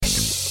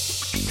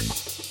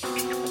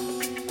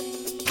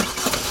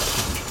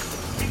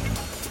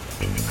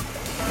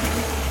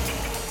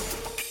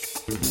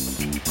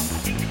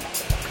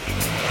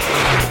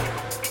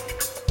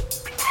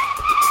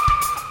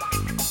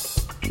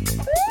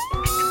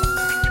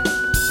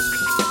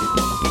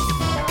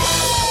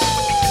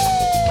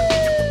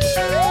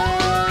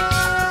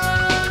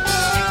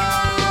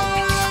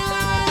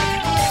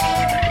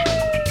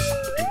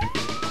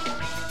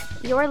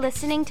You're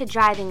listening to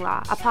Driving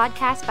Law, a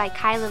podcast by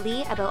Kyla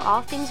Lee about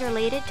all things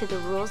related to the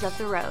rules of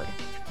the road.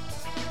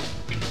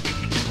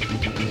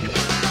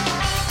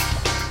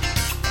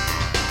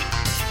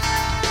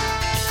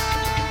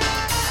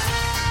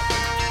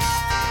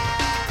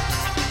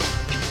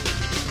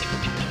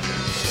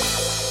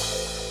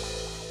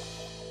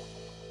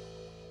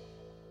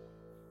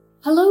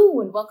 Hello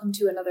and welcome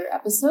to another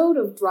episode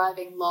of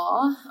Driving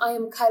Law. I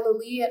am Kyla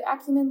Lee at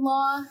Acumen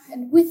Law,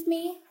 and with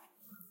me,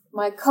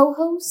 my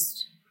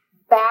co-host,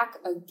 back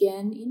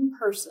again in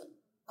person,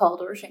 Paul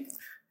Doroshenko.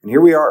 And here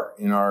we are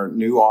in our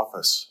new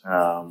office.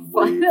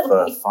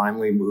 We've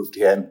finally moved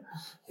in.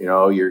 You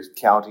know, you're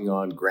counting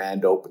on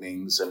grand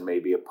openings and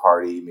maybe a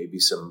party, maybe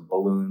some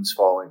balloons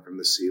falling from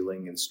the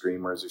ceiling and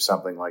streamers or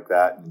something like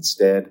that. And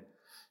instead,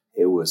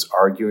 it was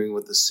arguing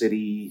with the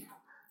city,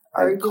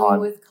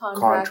 Arguing with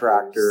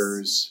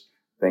contractors,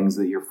 things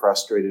that you're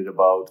frustrated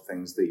about,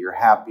 things that you're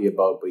happy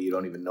about, but you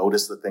don't even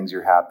notice the things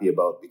you're happy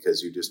about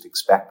because you just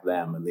expect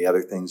them, and the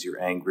other things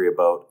you're angry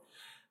about.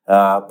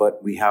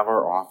 But we have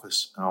our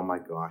office. Oh my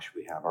gosh,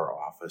 we have our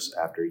office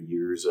after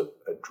years of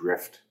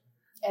adrift,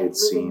 And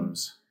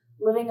seems.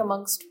 Living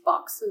amongst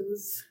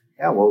boxes.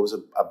 Yeah, well, it was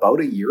about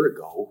a year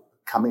ago,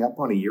 coming up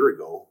on a year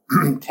ago,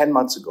 10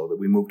 months ago, that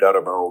we moved out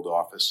of our old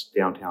office,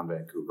 downtown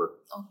Vancouver.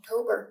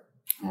 October.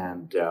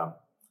 And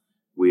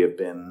we have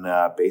been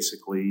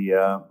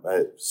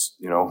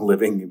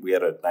living. We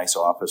had a nice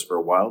office for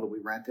a while that we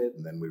rented,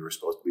 and then we were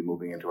supposed to be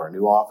moving into our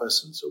new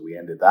office, and so we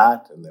ended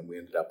that, and then we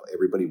ended up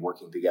everybody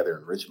working together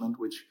in Richmond,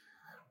 which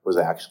was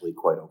actually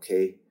quite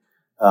okay.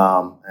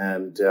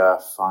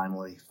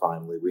 Finally,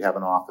 we have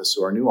an office.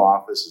 So our new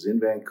office is in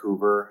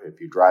Vancouver. If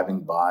you're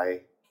driving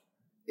by,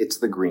 it's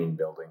the Green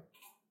Building.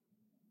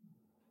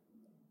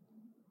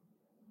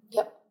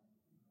 Yep.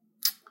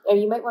 And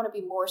you might want to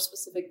be more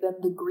specific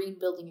than the Green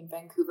Building in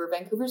Vancouver.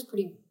 Vancouver's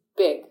pretty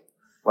big.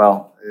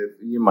 Well,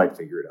 you might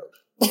figure it out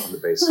on the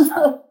basis of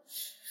that.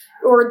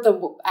 Or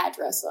the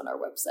address on our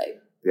website.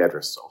 The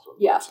address is also on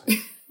the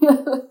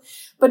website.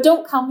 But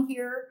don't come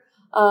here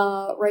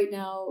right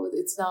now.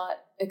 It's not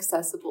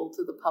accessible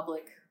to the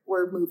public.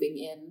 We're moving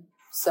in,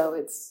 so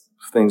it's...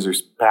 Things are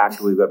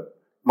packed. We've got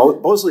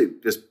mostly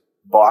just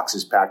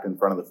boxes packed in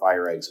front of the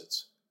fire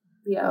exits.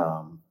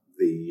 Yeah.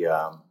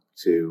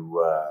 To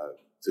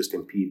just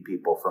impede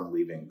people from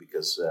leaving,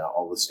 because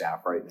all the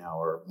staff right now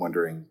are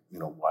wondering,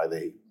 why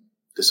they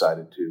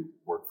decided to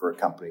work for a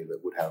company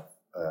that would have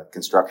a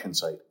construction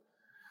site.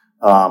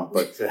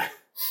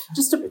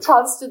 Just to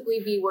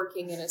constantly be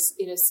working in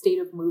a state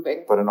of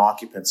moving. But an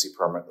occupancy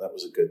permit, that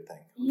was a good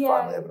thing. We Yeah.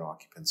 finally have an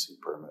occupancy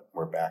permit.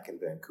 We're back in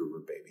Vancouver,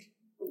 baby.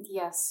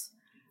 Yes.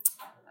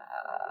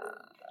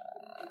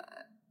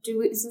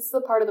 Is this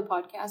the part of the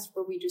podcast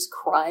where we just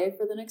cry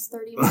for the next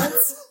 30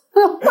 minutes?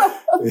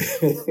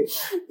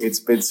 It's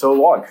been so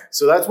long.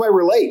 So that's why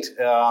we're late.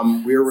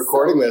 We were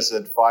recording this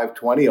at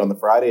 5:20 on the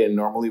Friday, and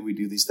normally we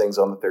do these things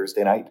on the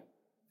Thursday night.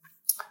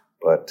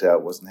 But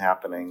it wasn't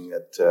happening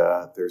at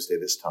Thursday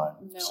this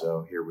time. No.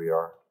 So here we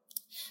are.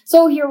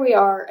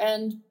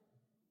 And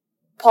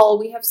Paul,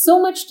 we have so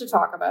much to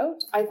talk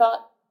about. I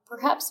thought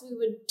perhaps we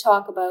would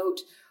talk about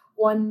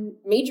one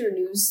major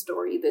news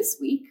story this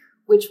week,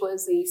 which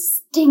was a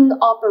sting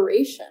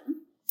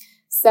operation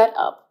set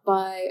up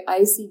by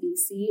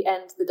ICBC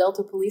and the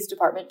Delta Police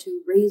Department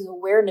to raise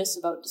awareness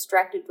about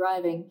distracted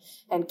driving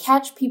and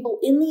catch people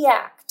in the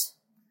act.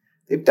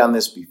 They've done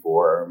this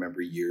before. I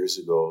remember years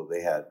ago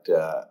they had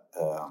a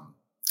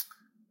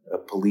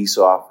police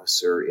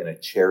officer in a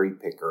cherry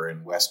picker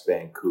in West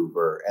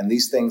Vancouver. And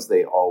these things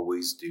they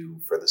always do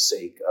for the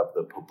sake of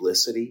the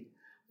publicity.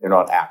 They're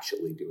not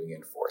actually doing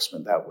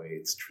enforcement that way.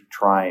 It's to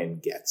try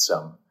and get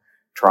some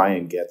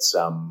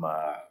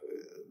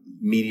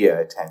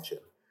media attention.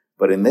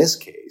 But in this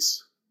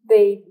case,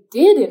 they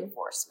did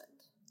enforcement.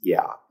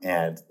 Yeah,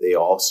 and they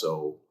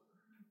also,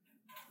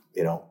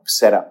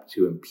 set up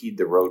to impede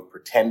the road,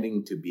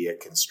 pretending to be a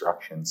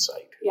construction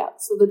site. Yeah,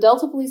 so the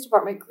Delta Police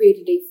Department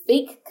created a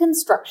fake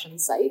construction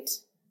site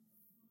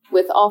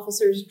with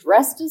officers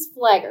dressed as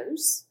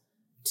flaggers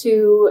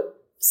to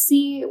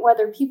see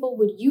whether people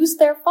would use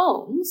their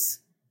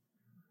phones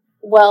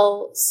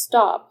while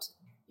stopped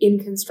in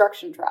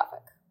construction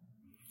traffic.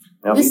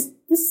 Now, this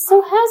is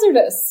so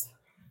hazardous.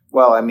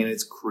 Well,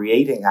 it's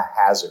creating a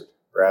hazard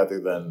rather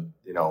than,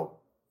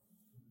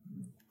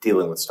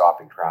 dealing with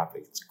stopping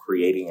traffic. It's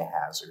creating a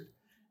hazard.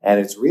 And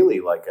it's really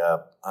like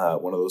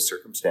one of those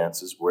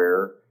circumstances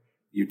where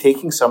you're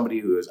taking somebody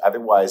who is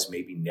otherwise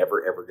maybe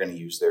never, ever going to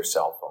use their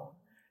cell phone.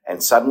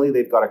 And suddenly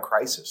they've got a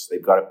crisis.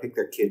 They've got to pick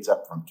their kids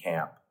up from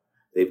camp.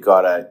 They've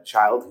got a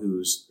child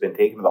who's been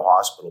taken to the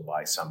hospital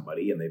by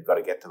somebody, and they've got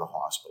to get to the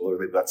hospital, or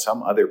they've got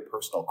some other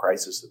personal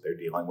crisis that they're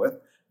dealing with.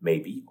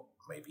 Maybe,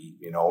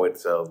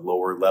 it's a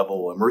lower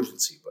level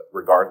emergency, but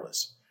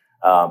regardless.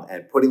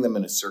 And putting them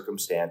in a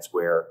circumstance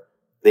where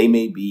they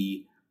may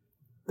be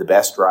the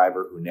best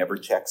driver who never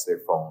checks their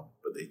phone,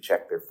 but they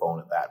check their phone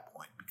at that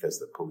point because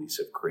the police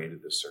have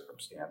created this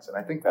circumstance. And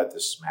I think that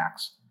just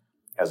smacks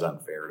as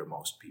unfair to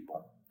most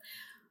people.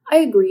 I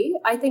agree.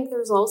 I think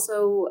there's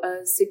also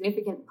a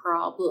significant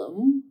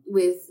problem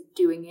with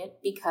doing it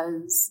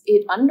because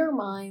it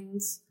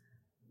undermines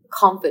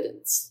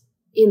confidence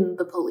in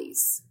the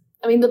police.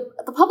 I mean, the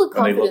public confidence...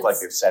 And they look like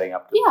they're setting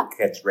up to Yeah.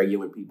 catch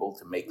regular people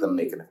to make them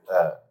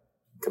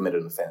commit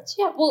an offense.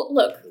 Yeah, well,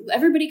 look,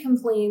 everybody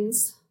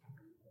complains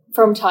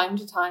from time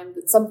to time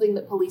that something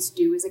that police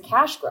do is a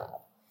cash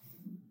grab.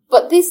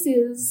 But this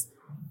is...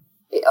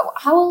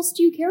 How else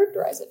do you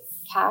characterize it?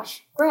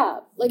 Cash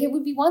grab. Like, it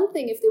would be one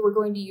thing if they were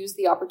going to use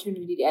the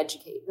opportunity to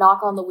educate,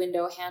 knock on the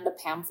window, hand a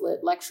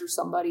pamphlet, lecture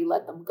somebody,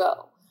 let them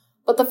go.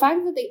 But the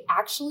fact that they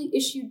actually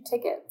issued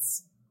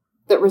tickets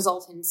that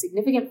result in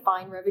significant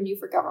fine revenue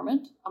for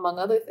government, among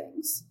other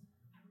things,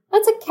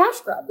 that's a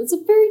cash grab. That's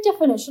a very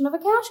definition of a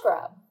cash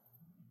grab.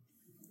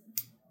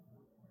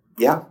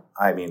 Yeah,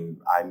 I mean,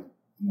 I'm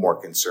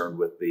more concerned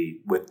with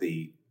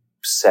the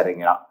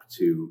setting up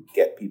to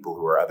get people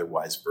who are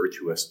otherwise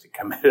virtuous to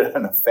commit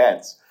an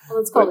offense. Well,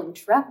 it's called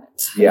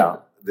entrapment. Yeah,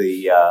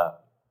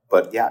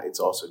 but yeah, it's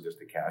also just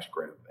a cash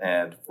grab.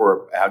 And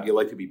how do you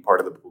like to be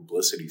part of the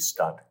publicity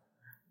stunt?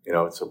 You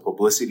know, it's a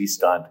publicity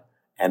stunt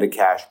and a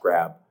cash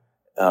grab.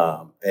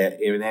 And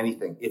if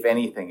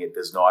anything, it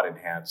does not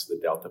enhance the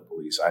Delta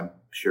Police. I'm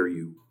sure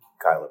you,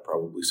 Kyla,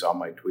 probably saw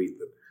my tweet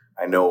that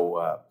I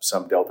know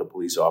some Delta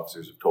Police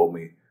officers have told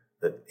me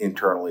that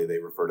internally they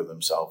refer to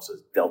themselves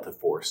as Delta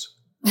Force.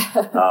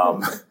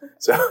 Some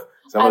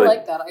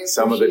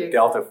of the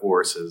Delta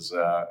Forces,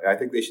 I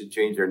think they should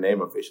change their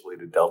name officially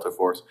to Delta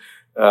Force.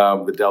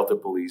 The Delta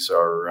Police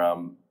are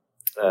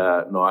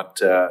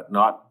not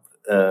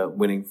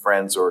winning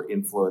friends or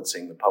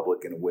influencing the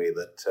public in a way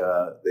that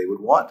they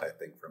would want, I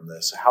think, from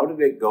this. How did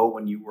it go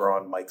when you were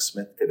on Mike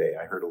Smith today?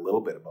 I heard a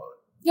little bit about it.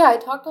 Yeah, I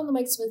talked on the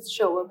Mike Smith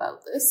show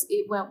about this.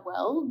 It went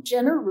well.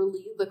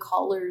 Generally, the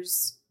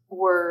callers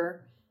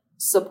were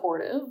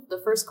supportive. The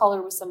first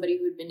caller was somebody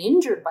who had been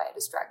injured by a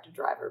distracted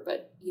driver,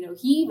 but, you know,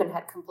 he even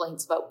had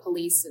complaints about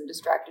police and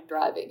distracted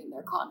driving and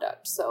their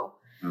conduct. So,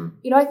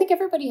 you know, I think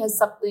everybody has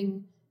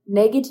something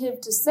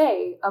negative to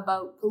say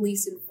about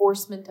police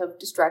enforcement of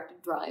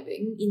distracted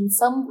driving in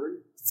some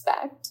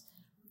respect,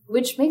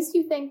 which makes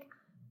you think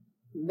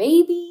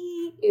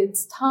maybe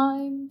it's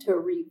time to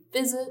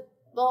revisit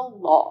the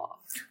law.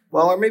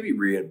 Well, or maybe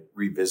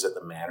revisit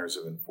the manners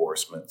of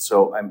enforcement.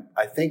 So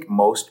I think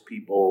most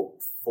people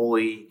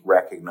fully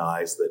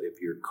recognize that if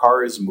your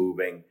car is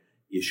moving,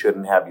 you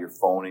shouldn't have your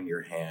phone in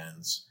your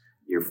hands.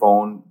 Your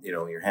phone, you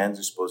know, your hands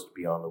are supposed to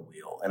be on the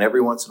wheel. And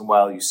every once in a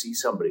while you see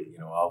somebody, you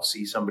know, I'll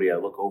see somebody, I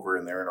look over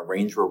and they're in a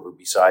Range Rover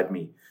beside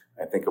me.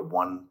 I think of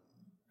one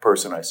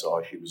person I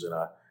saw, she was in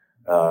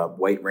a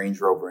white Range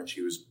Rover and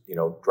she was, you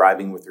know,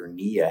 driving with her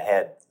knee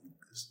ahead,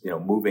 you know,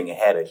 moving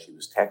ahead as she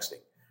was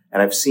texting.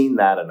 And I've seen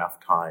that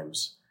enough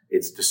times.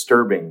 It's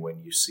disturbing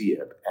when you see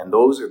it. And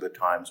those are the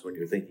times when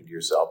you're thinking to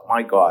yourself,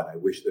 my God, I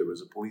wish there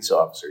was a police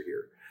officer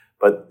here.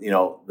 But, you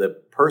know, the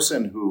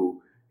person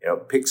who, you know,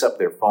 picks up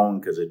their phone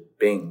because it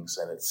bings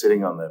and it's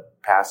sitting on the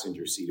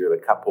passenger seat or the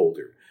cup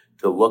holder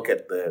to look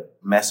at the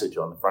message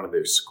on the front of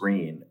their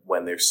screen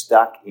when they're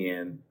stuck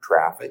in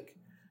traffic,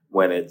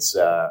 when it's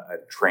a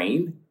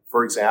train,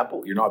 for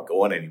example, you're not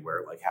going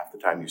anywhere. Like half the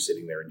time you're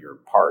sitting there in your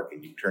park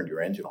and you turned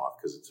your engine off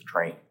because it's a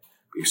train.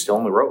 But you're still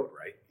on the road,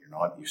 right?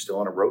 You're still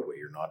on a roadway.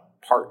 You're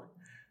not parked.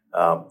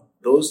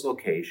 Those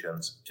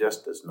locations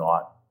just does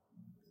not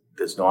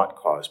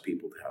cause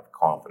people to have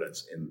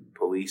confidence in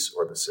police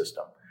or the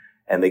system.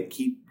 And they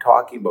keep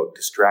talking about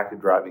distracted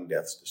driving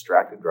deaths.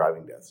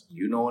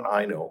 You know, and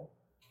I know,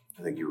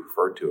 I think you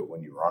referred to it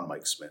when you were on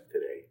Mike Smith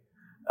today,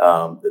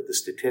 that the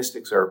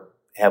statistics are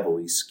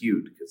heavily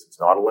skewed because it's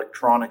not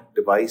electronic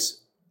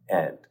device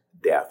and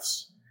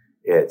deaths.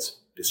 It's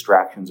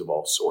distractions of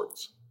all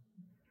sorts.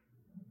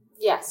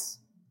 Yes.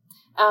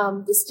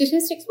 The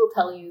statistics will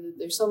tell you that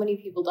there's so many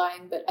people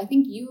dying, but I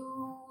think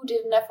you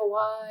did an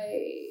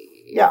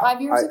FOI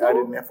 5 years ago? I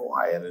did an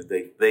FOI, and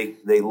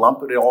they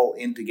lump it all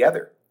in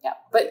together. Yeah,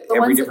 but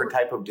every different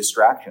type of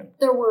distraction.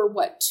 There were,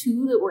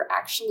 2 that were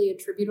actually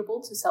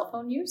attributable to cell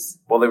phone use?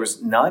 Well, there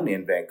was none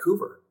in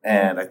Vancouver,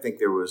 and I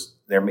think it was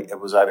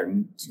either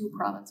 2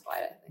 province-wide,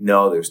 I think.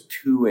 No, there's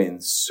 2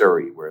 in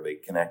Surrey where they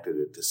connected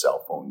it to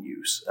cell phone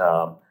use.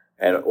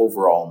 And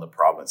overall in the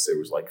province, there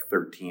was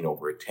 13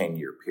 over a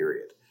 10-year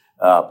period.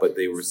 But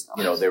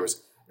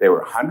there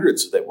were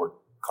hundreds that were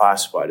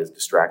classified as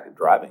distracted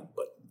driving,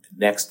 but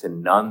next to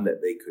none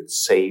that they could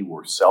say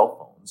were cell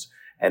phones.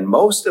 And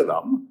most of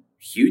them,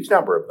 huge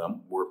number of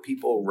them, were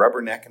people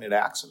rubbernecking at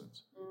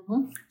accidents.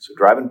 Mm-hmm. So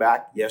driving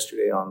back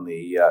yesterday on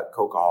the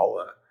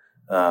Coquihalla,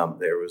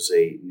 there was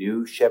a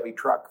new Chevy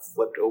truck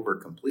flipped over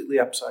completely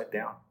upside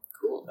down.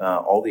 Cool.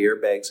 All the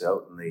airbags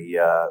out, and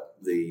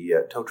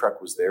the tow truck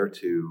was there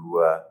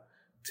to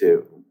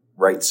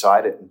right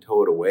side it and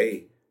tow it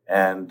away.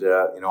 And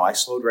I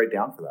slowed right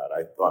down for that.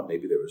 I thought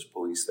maybe there was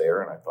police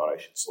there, and I thought I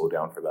should slow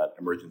down for that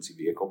emergency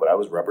vehicle. But I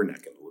was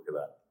rubbernecking to look at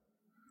that.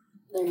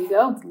 There you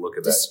go. Look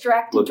at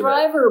Distracted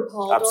driver,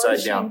 Paul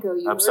upside down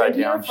Chevy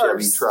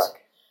first. Truck.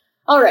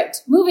 All right,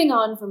 moving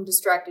on from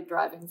distracted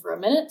driving for a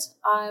minute,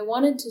 I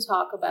wanted to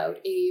talk about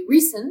a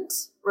recent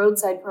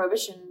roadside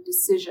prohibition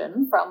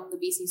decision from the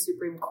BC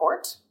Supreme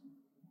Court.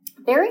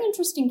 Very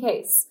interesting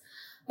case.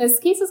 This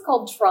case is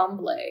called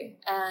Tremblay,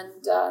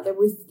 and there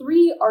were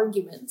 3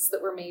 arguments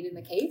that were made in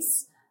the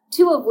case,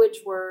 2 of which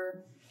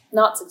were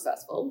not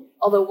successful,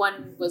 although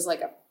one was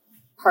like a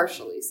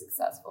partially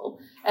successful,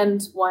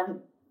 and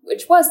one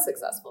which was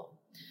successful.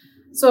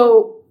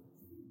 So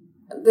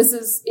this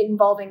is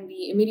involving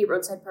the immediate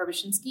roadside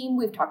prohibition scheme.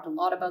 We've talked a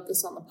lot about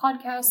this on the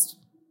podcast.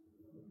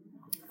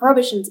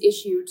 Prohibitions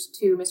issued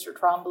to Mr.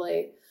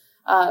 Tremblay,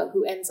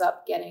 who ends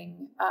up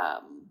getting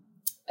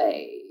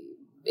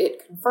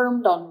it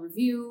confirmed on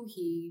review.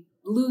 He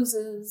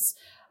loses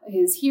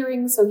his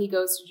hearing, so he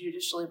goes to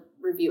judicially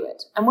review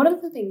it. And one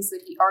of the things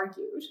that he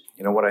argued...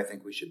 You know what I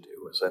think we should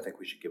do is I think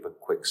we should give a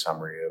quick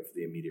summary of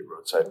the immediate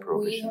roadside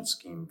prohibition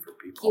scheme for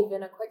people.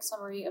 Given a quick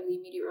summary of the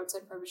immediate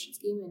roadside prohibition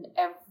scheme in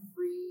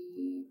every...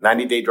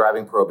 90-day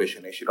driving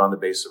prohibition issued on the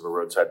basis of a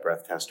roadside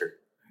breath tester.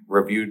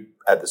 Reviewed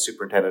at the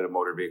Superintendent of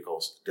Motor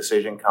Vehicles.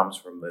 Decision comes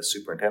from the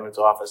Superintendent's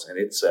office, and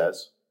it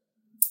says...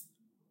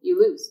 You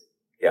lose.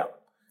 Yeah.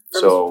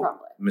 So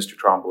Mr.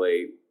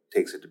 Tremblay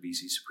takes it to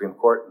BC Supreme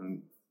Court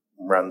and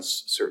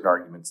runs certain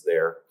arguments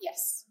there.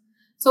 Yes.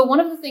 So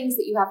one of the things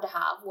that you have to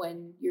have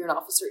when you're an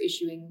officer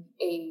issuing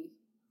a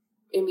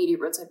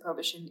immediate roadside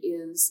prohibition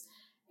is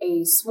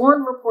a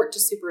sworn report to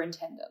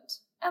superintendent.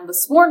 And the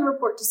sworn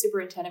report to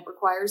superintendent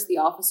requires the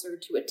officer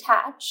to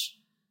attach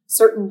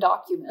certain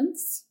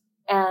documents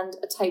and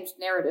a typed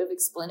narrative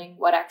explaining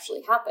what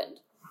actually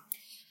happened.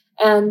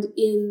 And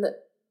in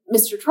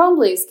Mr.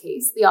 Tremblay's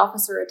case, the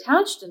officer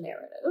attached a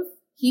narrative.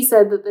 He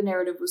said that the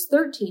narrative was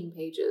 13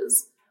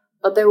 pages,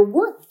 but there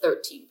weren't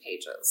 13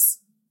 pages.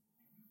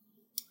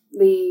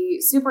 The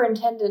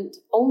superintendent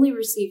only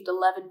received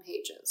 11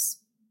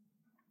 pages.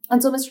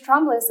 And so Mr.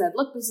 Tremblay said,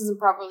 look, this isn't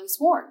properly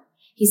sworn.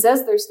 He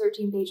says there's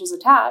 13 pages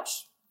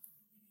attached,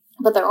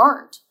 but there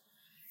aren't.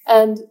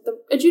 And the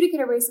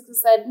adjudicator basically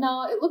said,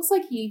 no, it looks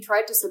like he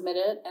tried to submit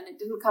it and it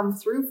didn't come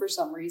through for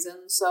some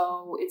reason,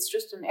 so it's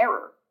just an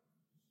error.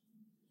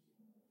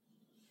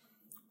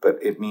 But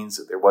it means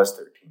that there was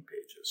 13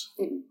 pages.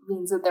 It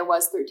means that there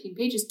was 13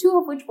 pages, 2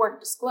 of which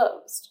weren't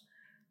disclosed,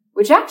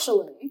 which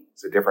actually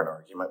is a different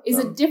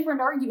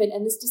argument.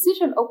 And this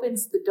decision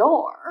opens the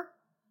door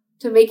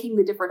to making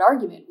the different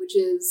argument, which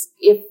is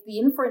if the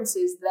inference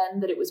is then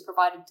that it was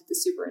provided to the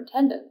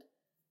superintendent,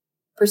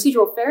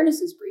 procedural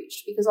fairness is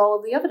breached because all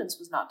of the evidence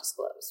was not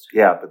disclosed.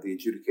 Yeah, but the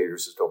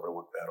adjudicators just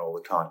overlook that all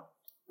the time.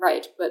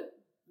 Right, but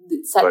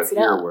it sets it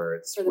up where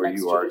it's for the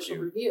next judicial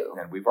review.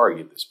 And we've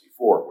argued this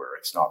before, where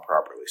it's not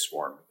properly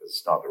sworn because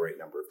it's not the right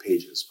number of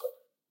pages.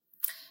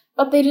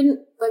 But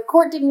the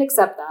court didn't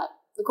accept that.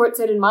 The court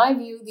said, in my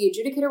view, the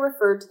adjudicator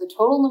referred to the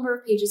total number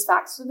of pages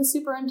faxed to the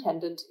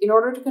superintendent in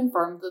order to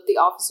confirm that the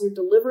officer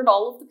delivered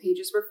all of the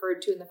pages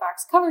referred to in the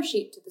fax cover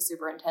sheet to the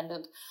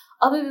superintendent.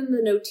 Other than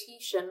the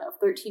notation of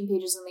 13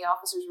 pages in the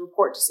officer's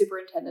report to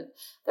superintendent,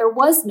 there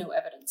was no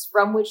evidence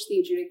from which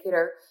the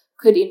adjudicator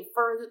could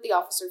infer that the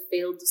officer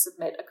failed to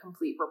submit a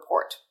complete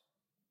report.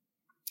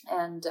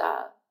 And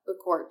the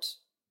court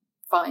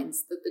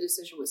finds that the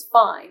decision was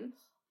fine,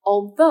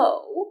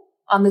 although,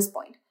 on this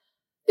point,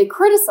 they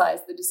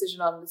criticized the decision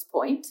on this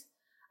point,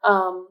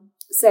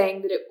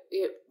 saying that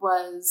it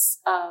was,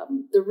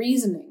 the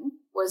reasoning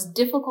was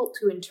difficult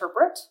to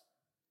interpret.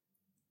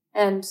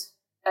 And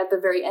at the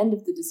very end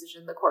of the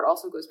decision, the court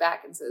also goes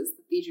back and says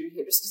that the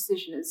adjudicator's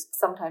decision is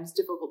sometimes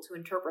difficult to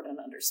interpret and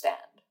understand.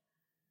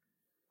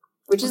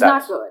 Which is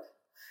not good.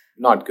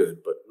 Not good,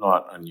 but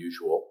not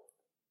unusual.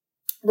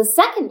 The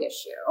second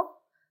issue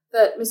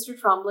that Mr.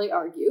 Tremblay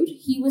argued,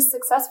 he was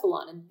successful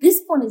on, and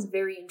this one is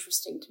very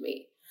interesting to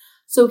me.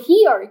 So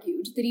he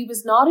argued that he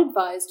was not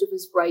advised of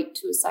his right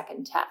to a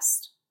second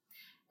test.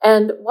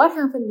 And what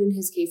happened in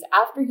his case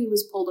after he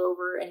was pulled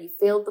over and he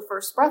failed the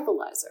first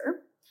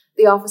breathalyzer,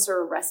 the officer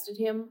arrested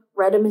him,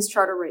 read him his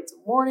charter rights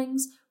and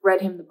warnings,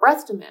 read him the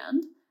breath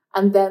demand,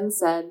 and then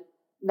said,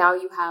 now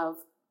you have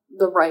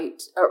the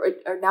right,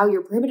 or now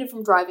you're prohibited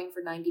from driving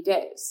for 90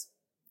 days.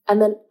 And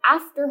then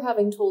after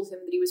having told him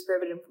that he was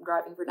prohibited from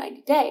driving for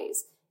 90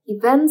 days, he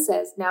then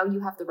says, now you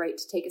have the right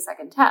to take a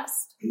second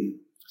test.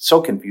 So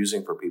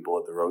confusing for people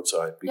at the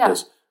roadside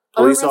because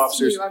police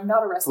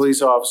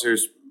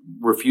officers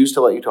refuse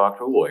to let you talk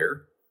to a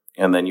lawyer,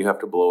 and then you have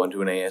to blow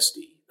into an ASD.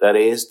 That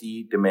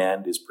ASD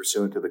demand is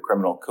pursuant to the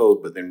criminal code,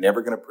 but they're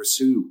never going to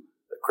pursue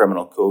a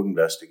criminal code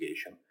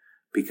investigation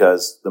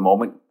because the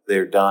moment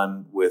they're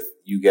done with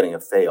you getting a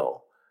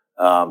fail,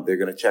 they're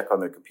going to check on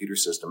their computer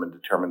system and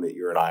determine that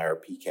you're an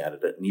IRP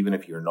candidate. And even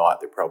if you're not,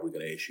 they're probably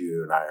going to issue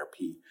you an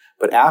IRP.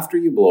 But after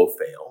you blow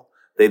fail,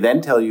 they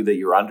then tell you that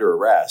you're under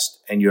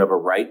arrest and you have a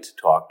right to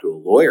talk to a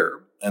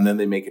lawyer. And then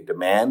they make a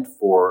demand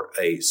for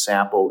a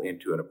sample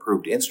into an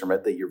approved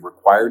instrument that you're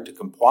required to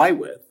comply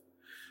with.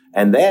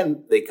 And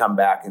then they come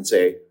back and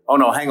say, oh,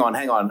 no, hang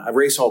on.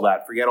 Erase all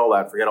that. Forget all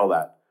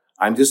that.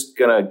 I'm just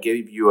going to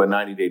give you a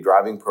 90-day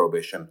driving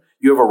prohibition.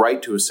 You have a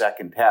right to a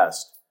second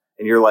test.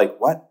 And you're like,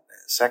 what?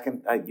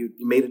 Second? You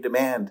made a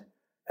demand.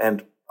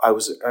 and I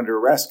was under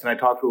arrest. Can I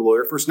talk to a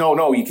lawyer first?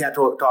 No, you can't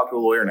talk to a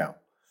lawyer now.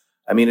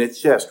 I mean,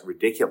 it's just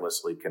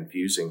ridiculously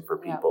confusing for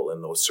people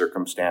in those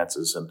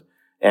circumstances,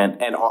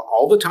 and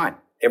all the time.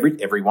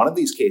 Every one of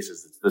these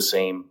cases, it's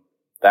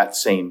that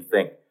same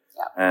thing.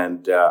 Yeah.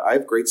 And I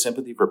have great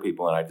sympathy for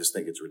people, and I just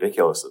think it's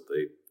ridiculous that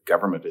the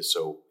government is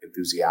so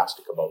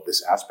enthusiastic about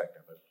this aspect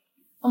of it.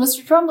 Well,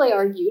 Mr. Tremblay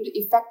argued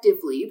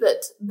effectively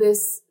that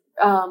this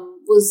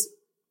was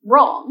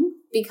wrong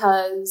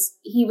because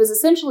he was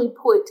essentially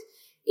put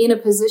in a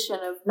position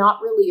of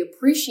not really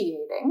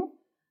appreciating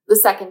the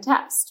second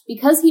test.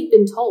 Because he'd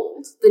been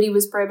told that he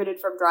was prohibited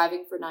from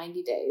driving for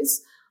 90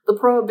 days, the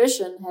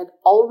prohibition had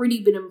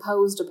already been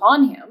imposed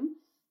upon him.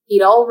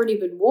 He'd already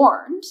been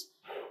warned,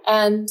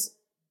 and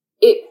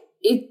it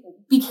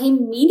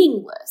became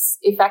meaningless,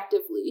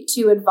 effectively,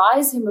 to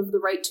advise him of the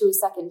right to a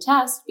second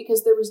test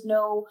because there was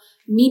no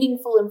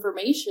meaningful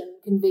information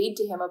conveyed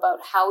to him about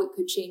how it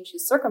could change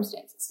his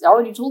circumstances. He's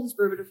already told he's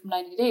prohibited from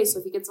 90 days, so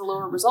if he gets a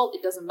lower result,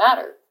 it doesn't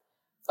matter.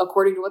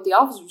 According to what the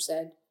officer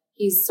said,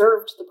 he's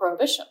served the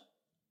prohibition.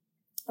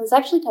 And this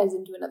actually ties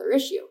into another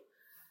issue,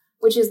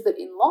 which is that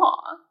in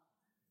law,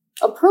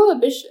 a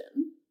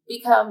prohibition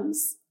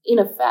becomes, in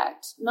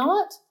effect,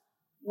 not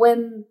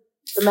when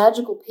the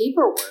magical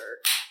paperwork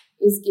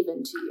is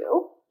given to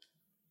you,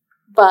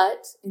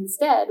 but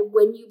instead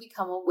when you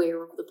become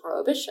aware of the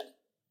prohibition.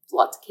 There's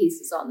lots of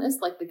cases on this,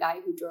 like the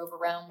guy who drove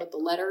around with the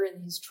letter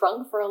in his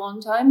trunk for a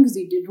long time because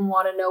he didn't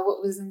want to know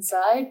what was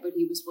inside, but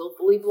he was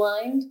willfully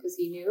blind because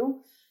he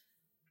knew.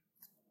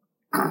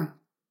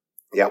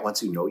 Yeah,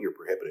 once you know you're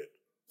prohibited.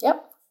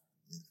 Yep.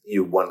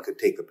 One could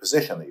take the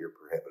position that you're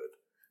prohibited.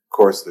 Of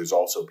course, there's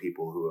also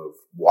people who have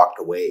walked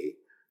away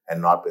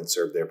and not been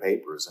served their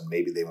papers, and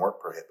maybe they weren't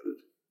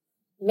prohibited.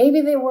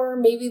 Maybe they were,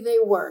 maybe they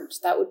weren't.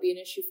 That would be an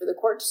issue for the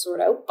court to sort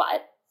out,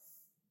 but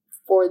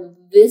for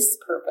this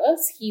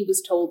purpose, he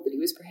was told that he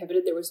was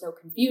prohibited. There was no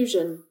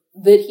confusion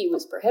that he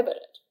was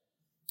prohibited.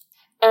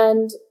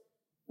 And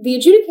the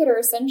adjudicator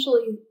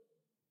essentially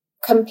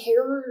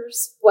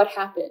compares what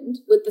happened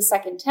with the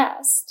second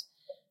test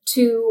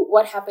to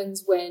what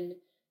happens when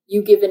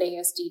you give an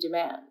ASD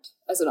demand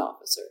as an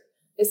officer.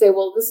 They say,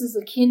 well, this is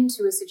akin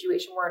to a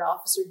situation where an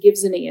officer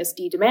gives an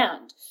ASD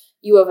demand.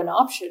 You have an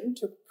option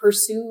to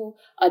pursue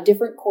a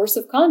different course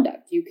of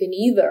conduct. You can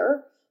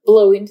either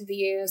blow into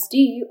the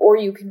ASD or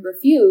you can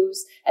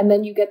refuse, and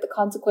then you get the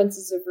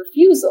consequences of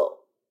refusal,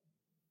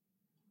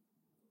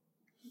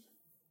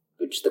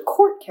 which the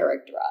court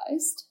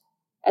characterized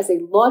as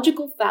a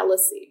logical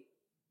fallacy.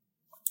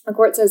 The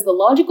court says the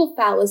logical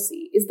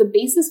fallacy is the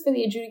basis for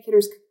the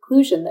adjudicator's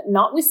conclusion that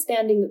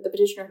notwithstanding that the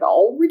petitioner had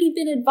already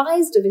been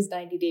advised of his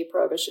 90-day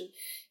prohibition,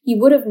 he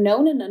would have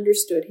known and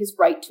understood his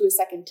right to a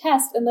second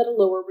test and that a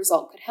lower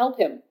result could help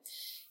him.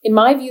 In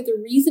my view, the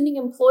reasoning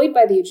employed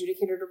by the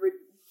adjudicator to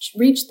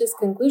reach this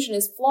conclusion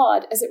is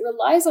flawed as it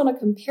relies on a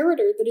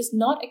comparator that is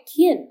not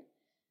akin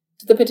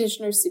to the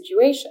petitioner's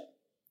situation.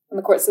 And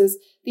the court says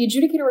the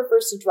adjudicator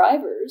refers to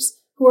drivers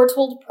who are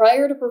told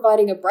prior to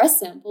providing a breath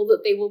sample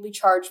that they will be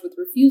charged with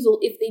refusal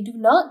if they do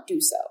not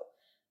do so.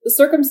 The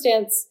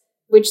circumstance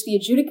which the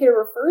adjudicator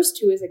refers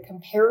to as a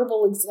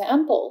comparable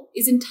example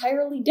is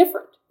entirely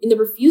different. In the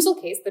refusal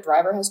case, the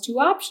driver has two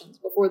options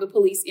before the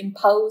police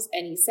impose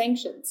any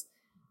sanctions.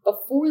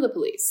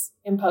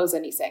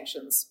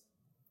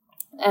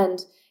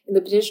 And in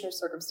the petitioner's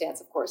circumstance,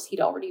 of course,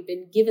 he'd already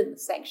been given the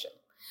sanction.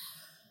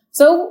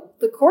 So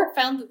the court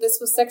found that this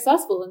was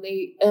successful, and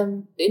they,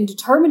 in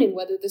determining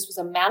whether this was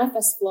a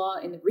manifest flaw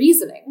in the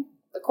reasoning,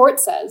 the court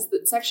says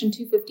that Section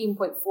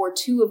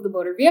 215.42 of the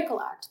Motor Vehicle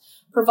Act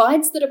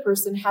provides that a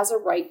person has a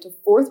right to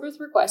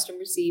forthwith request and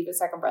receive a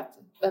second breath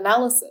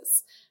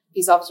analysis. The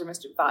peace officer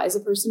must advise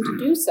a person to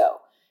do so.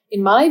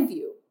 In my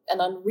view, an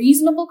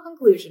unreasonable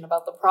conclusion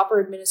about the proper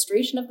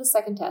administration of the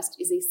second test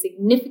is a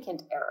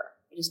significant error.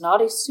 It is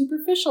not a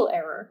superficial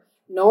error,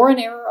 nor an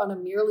error on a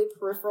merely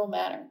peripheral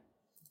manner.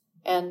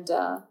 And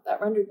that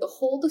rendered the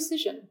whole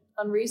decision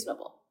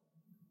unreasonable.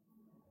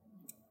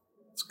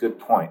 That's a good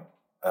point.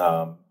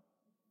 That's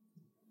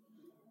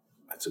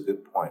a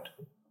good point.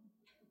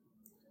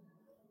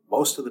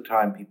 Most of the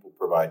time people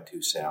provide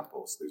two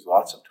samples. There's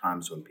lots of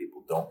times when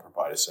people don't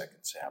provide a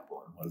second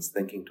sample, and one's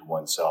thinking to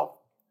oneself,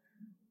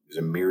 there's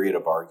a myriad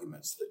of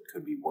arguments that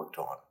could be worked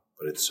on,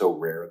 but it's so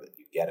rare that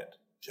you get it,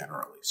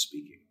 generally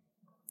speaking.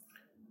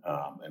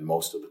 And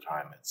most of the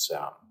time it's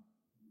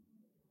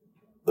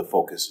the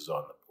focus is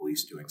on the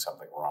police doing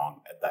something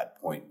wrong at that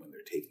point when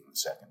they're taking the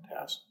second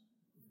test.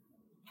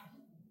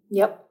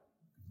 Yep.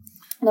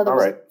 All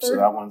right, so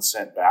that one's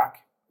sent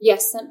back?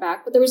 Yes, sent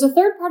back. But there was a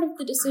third part of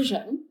the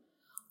decision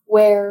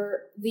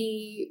where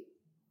the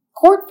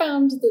court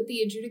found that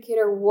the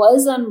adjudicator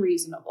was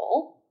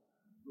unreasonable,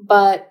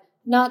 but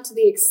not to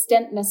the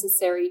extent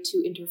necessary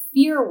to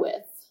interfere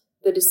with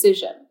the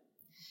decision.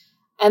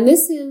 And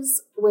this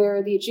is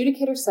where the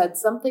adjudicator said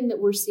something that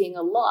we're seeing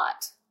a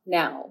lot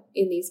now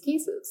in these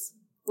cases,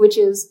 which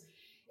is,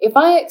 if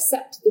I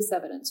accept this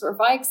evidence or if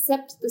I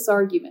accept this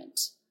argument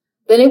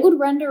then it would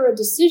render a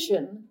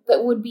decision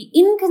that would be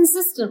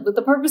inconsistent with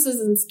the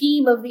purposes and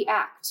scheme of the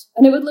Act,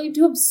 and it would lead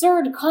to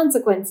absurd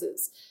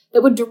consequences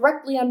that would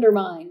directly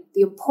undermine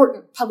the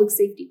important public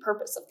safety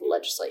purpose of the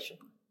legislation.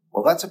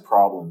 Well, that's a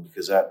problem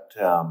because that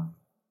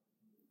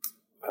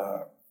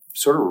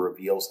sort of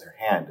reveals their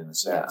hand in a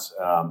sense.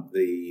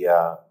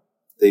 Yeah.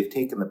 They've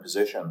taken the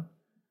position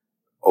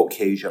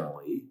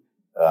occasionally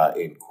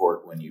in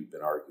court when you've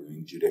been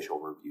arguing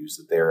judicial reviews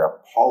that they're a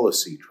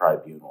policy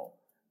tribunal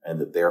and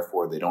that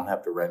therefore they don't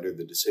have to render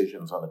the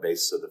decisions on the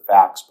basis of the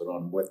facts, but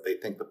on what they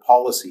think the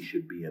policy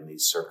should be in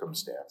these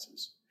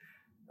circumstances.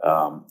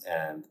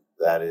 And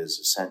that is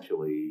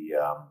essentially...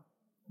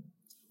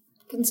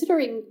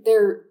 Considering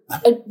their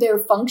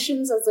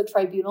functions as a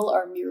tribunal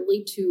are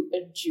merely to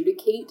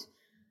adjudicate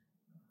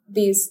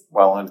these...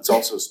 Well, and it's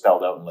also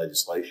spelled out in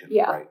legislation,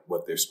 right,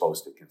 what they're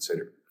supposed to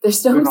consider.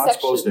 There's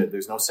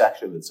no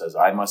section that says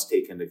I must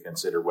take into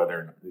account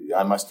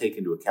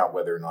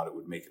whether or not it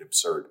would make it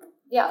absurd.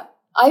 Yeah.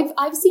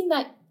 I've seen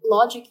that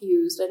logic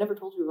used, I never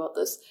told you about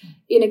this,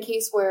 in a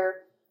case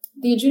where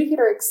the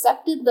adjudicator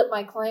accepted that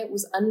my client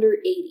was under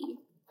 80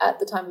 at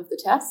the time of the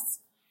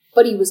tests,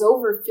 but he was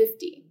over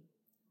 50.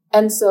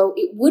 And so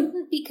it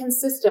wouldn't be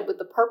consistent with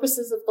the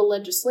purposes of the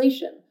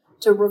legislation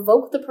to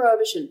revoke the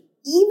prohibition,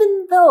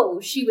 even though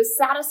she was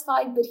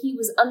satisfied that he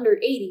was under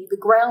 80, the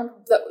ground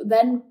that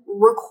then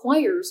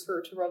requires her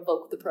to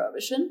revoke the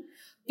prohibition,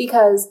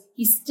 because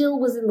he still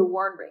was in the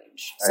warn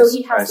range. So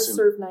he has to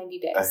serve 90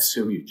 days. I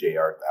assume you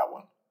JR'd that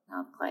one.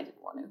 No, the client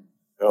didn't want to.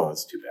 Oh,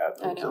 that's too bad.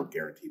 That was a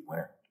guaranteed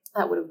winner.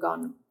 That would have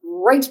gone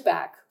right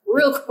back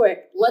real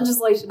quick.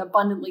 Legislation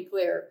abundantly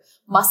clear.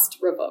 Must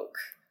revoke.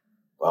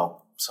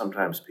 Well,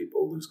 sometimes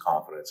people lose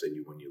confidence in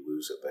you when you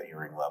lose at the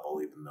hearing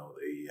level, even though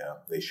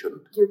they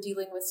shouldn't. You're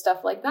dealing with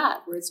stuff like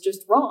that, where it's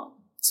just wrong.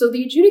 So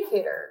the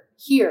adjudicator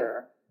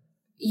here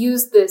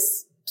used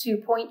this to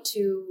point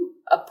to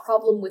a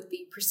problem with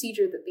the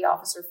procedure that the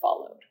officer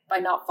followed by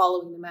not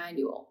following the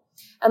manual.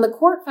 And the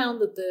court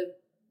found that the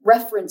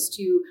reference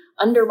to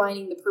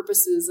undermining the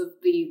purposes of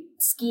the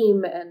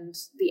scheme and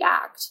the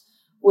act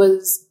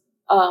was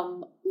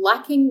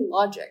lacking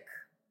logic.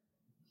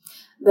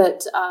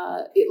 That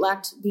it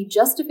lacked the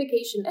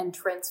justification and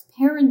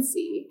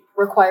transparency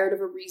required of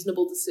a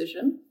reasonable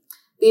decision.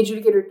 The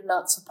adjudicator did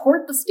not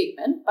support the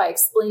statement by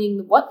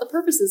explaining what the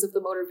purposes of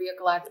the Motor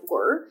Vehicle Act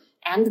were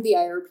and the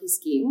IRP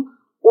scheme,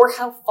 or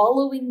how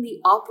following the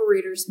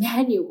operator's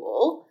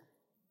manual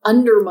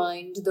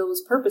undermined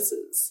those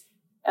purposes.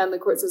 And the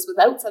court says,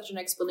 without such an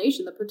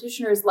explanation, the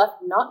petitioner is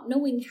left not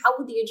knowing how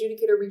the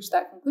adjudicator reached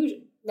that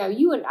conclusion. Now,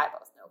 you and I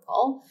both know,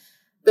 Paul,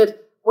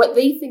 that what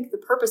they think the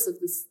purpose of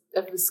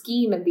the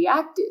scheme and the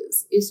act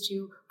is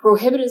to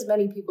prohibit as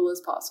many people as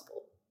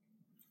possible.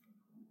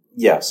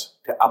 Yes,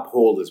 to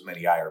uphold as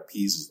many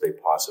IRPs as they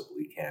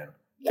possibly can,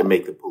 to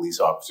make the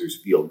police officers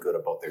feel good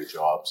about their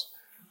jobs.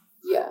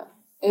 Yeah,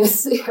 and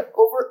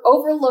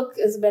overlook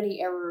as many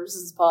errors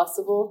as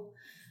possible.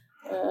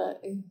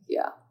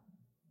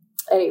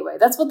 Anyway,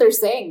 that's what they're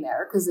saying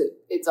there, because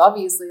it's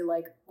obviously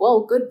like,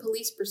 well, good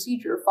police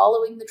procedure,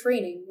 following the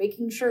training,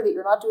 making sure that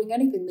you're not doing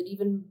anything that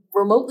even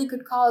remotely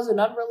could cause an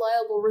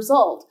unreliable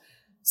result.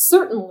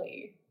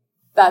 Certainly,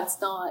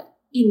 that's not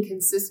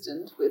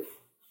inconsistent with,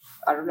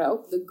 I don't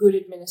know, the good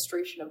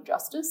administration of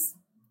justice.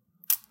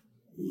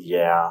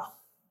 Yeah.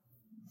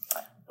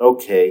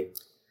 Okay.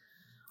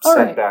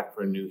 Sent back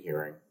for a new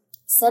hearing.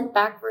 Sent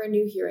back for a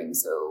new hearing,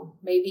 so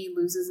maybe he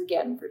loses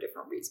again for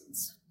different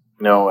reasons.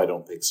 No, I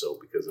don't think so,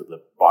 because at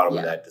the bottom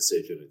of that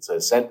decision, it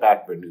says sent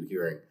back for a new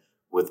hearing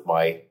with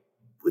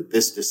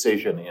this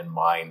decision in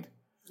mind.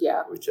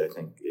 Yeah. Which I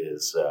think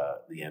is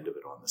the end of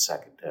it on the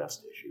second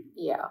test issue.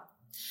 Yeah.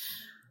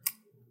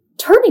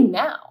 Turning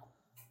now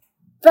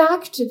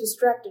back to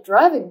distracted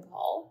driving,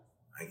 Paul.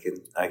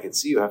 I can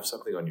see you have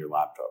something on your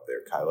laptop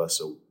there, Kyla.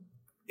 So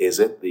is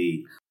it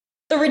the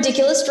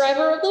ridiculous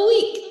driver of the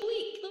week?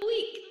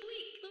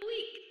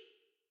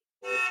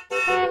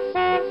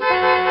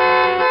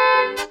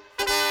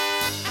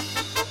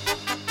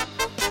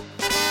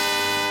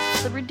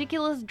 The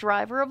ridiculous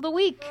driver of the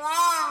week.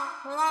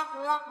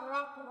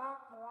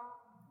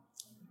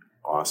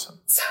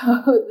 Awesome.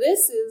 So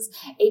this is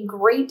a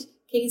great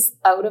case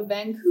out of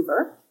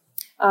Vancouver.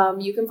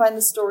 You can find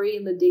the story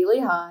in the Daily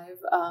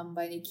Hive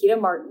by Nikita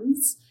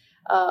Martins.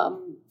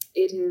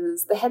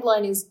 The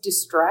headline is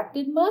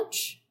 "Distracted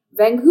Much?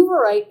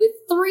 Vancouverite with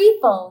 3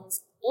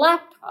 phones,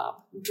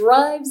 laptop,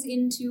 drives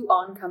into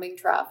oncoming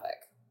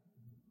traffic."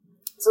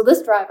 So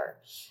this driver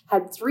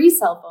had 3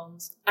 cell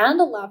phones and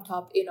a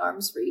laptop in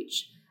arm's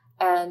reach,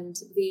 and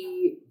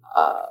the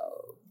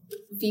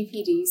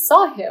VPD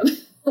saw him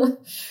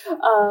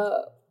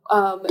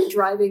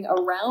driving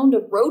around a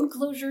road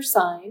closure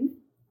sign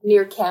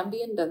near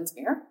Cambie and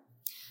Dunsmuir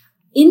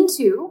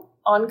into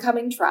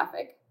oncoming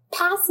traffic,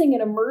 passing an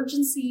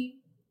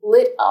emergency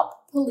lit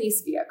up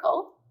police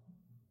vehicle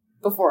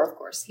before, of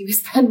course, he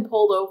was then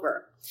pulled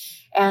over.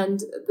 And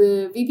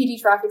the VPD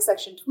traffic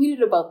section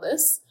tweeted about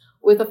this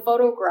with a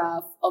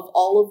photograph of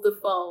all of the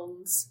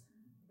phones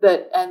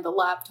and the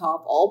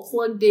laptop all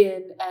plugged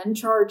in and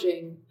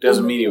charging.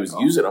 Doesn't mean he was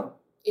using them.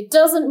 It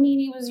doesn't mean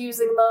he was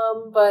using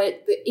them,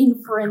 but the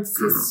inference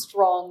is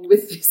strong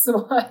with this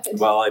one.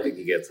 Well, I think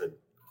he gets a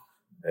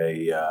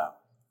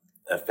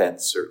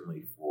offense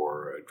certainly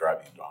for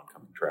driving into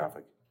oncoming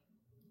traffic.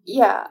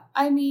 Yeah,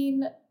 I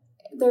mean,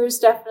 there's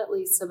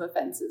definitely some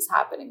offenses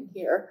happening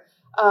here.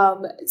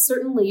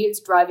 Certainly,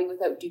 it's driving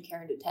without due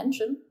care and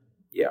attention.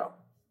 Yeah.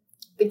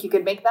 I think you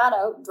could make that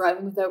out,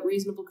 driving without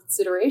reasonable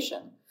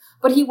consideration.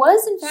 But he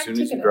was, in fact, As soon as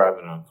ticketed. you're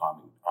driving in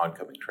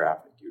oncoming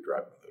traffic, you're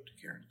driving without due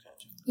care and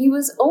attention. He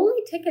was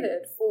only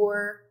ticketed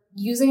for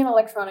using an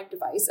electronic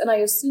device, and I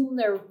assume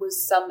there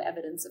was some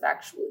evidence of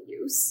actual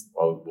use.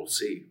 Well, we'll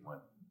see.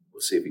 We'll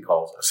see if he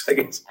calls us, I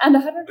guess. And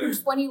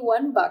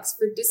 $121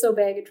 for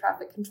disobeying a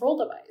traffic control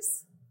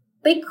device.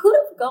 They could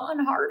have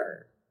gone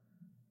harder.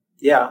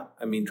 Yeah,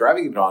 I mean,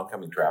 driving into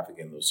oncoming traffic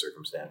in those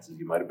circumstances,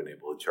 you might have been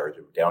able to charge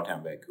him.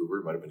 Downtown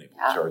Vancouver might have been able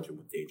to charge him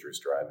with dangerous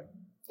driving.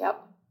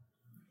 Yep.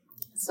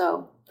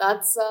 So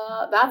that's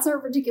our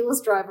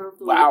ridiculous driver of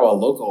the week. Wow, a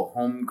local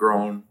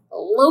homegrown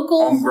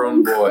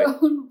boy.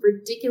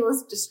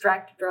 Ridiculous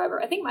distracted driver.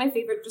 I think my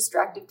favorite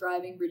distracted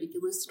driving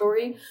ridiculous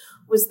story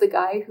was the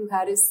guy who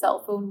had his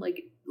cell phone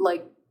like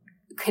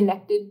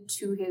connected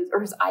to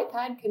his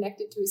iPad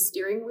connected to his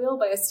steering wheel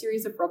by a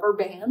series of rubber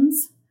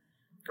bands.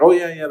 Oh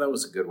yeah, that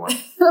was a good one.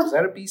 Was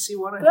that a BC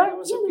one? I think it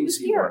was a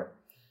BC one.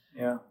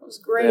 Yeah, it was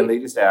great. And they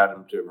just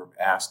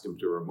asked him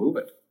to remove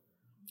it,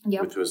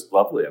 which was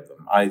lovely of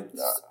them.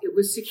 It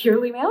was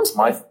securely mounted.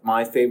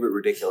 My favorite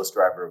ridiculous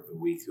driver of the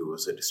week, who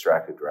was a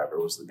distracted driver,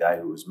 was the guy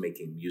who was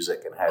making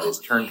music and had his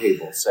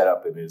turntable set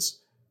up in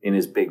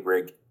his big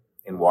rig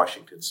in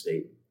Washington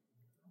State.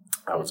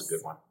 That was a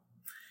good one.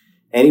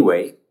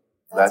 Anyway,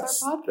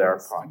 that's our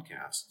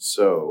podcast.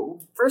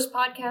 So first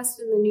podcast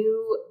in the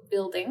new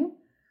building.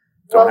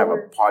 Don't have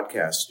a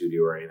podcast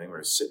studio or anything.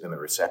 We're sitting in the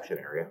reception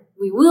area.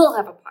 We will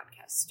have a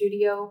podcast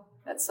studio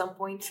at some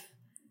point.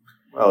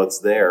 Well, it's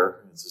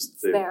there. It's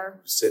just there.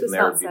 Sitting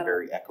there would be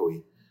very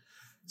echoey.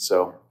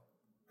 So,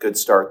 good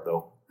start,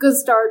 though. Good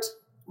start.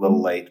 A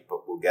little late,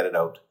 but we'll get it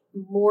out.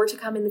 More to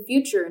come in the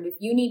future. And if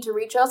you need to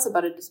reach us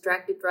about a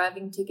distracted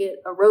driving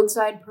ticket, a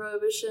roadside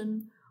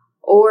prohibition,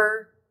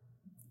 or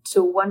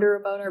to wonder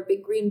about our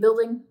big green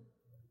building,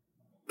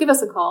 give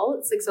us a call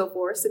at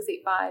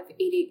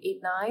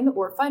 604-685-8889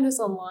 or find us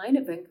online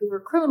at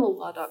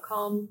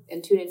vancouvercriminallaw.com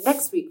and tune in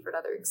next week for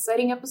another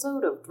exciting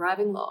episode of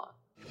Driving Law.